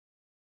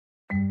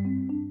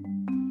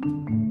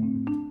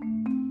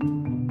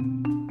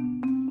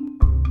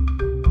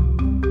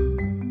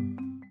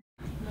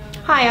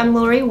Hi, I'm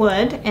Lori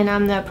Wood, and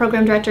I'm the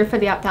Program Director for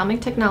the Ophthalmic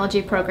Technology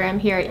Program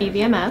here at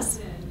EVMS.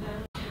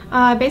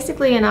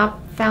 Basically, an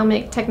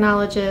ophthalmic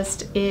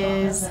technologist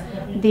is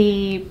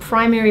the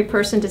primary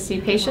person to see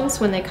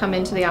patients when they come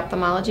into the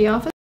ophthalmology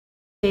office.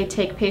 They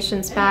take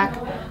patients back,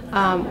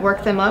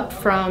 work them up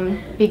from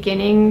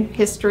beginning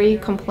history,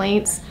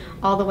 complaints,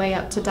 all the way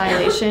up to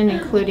dilation,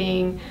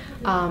 including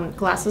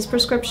glasses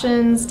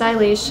prescriptions,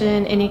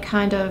 dilation, any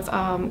kind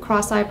of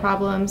cross-eye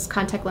problems,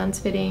 contact lens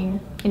fitting,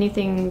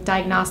 anything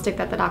diagnostic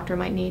that the doctor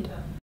might need.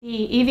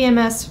 The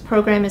EVMS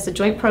program is a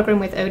joint program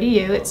with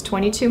ODU. It's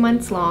 22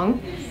 months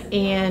long,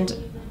 and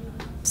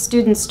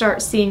students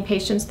start seeing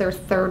patients their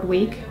third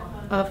week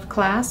of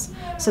class.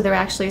 So they're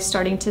actually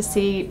starting to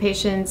see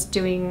patients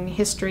doing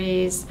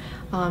histories,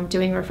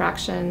 doing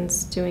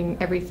refractions, doing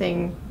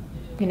everything,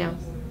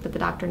 that the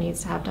doctor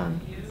needs to have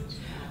done.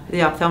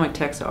 The ophthalmic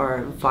techs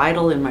are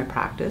vital in my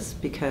practice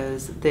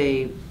because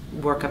they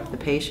work up the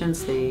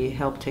patients, they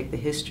help take the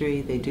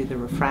history, they do the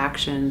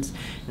refractions,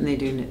 and they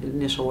do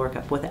initial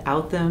workup.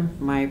 Without them,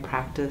 my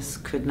practice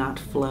could not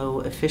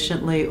flow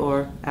efficiently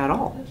or at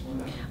all.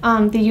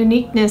 The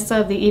uniqueness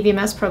of the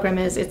EVMS program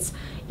is it's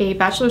a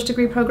bachelor's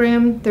degree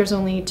program. There's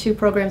only 2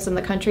 programs in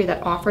the country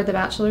that offer the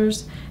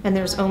bachelor's, and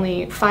there's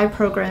only 5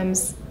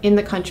 programs in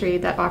the country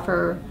that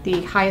offer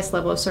the highest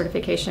level of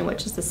certification,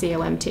 which is the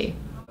COMT.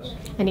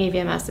 And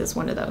EVMS is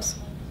one of those.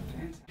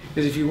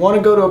 Is if you want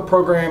to go to a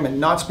program and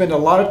not spend a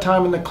lot of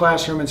time in the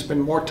classroom and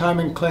spend more time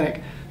in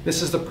clinic,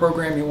 this is the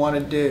program you want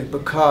to do,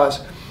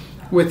 because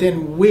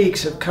within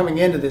weeks of coming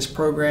into this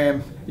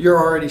program, you're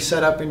already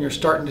set up and you're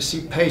starting to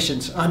see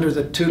patients under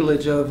the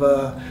tutelage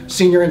of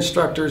senior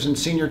instructors and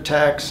senior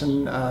techs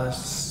and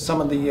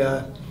some of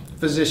the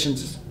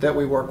physicians that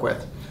we work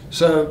with.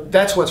 So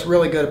that's what's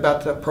really good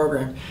about the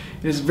program.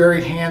 It is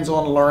very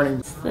hands-on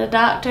learning. The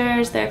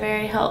doctors, they're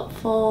very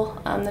helpful.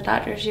 The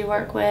doctors you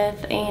work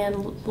with, and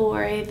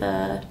Lori,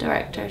 the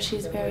director,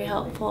 she's very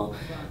helpful.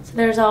 So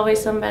there's always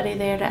somebody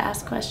there to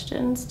ask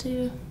questions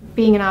to.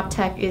 Being an op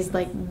tech is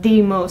like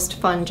the most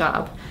fun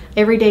job.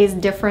 Every day is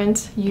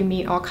different. You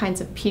meet all kinds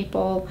of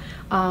people.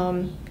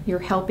 You're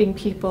helping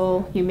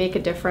people. You make a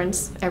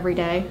difference every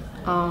day.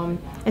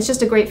 It's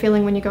just a great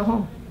feeling when you go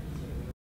home.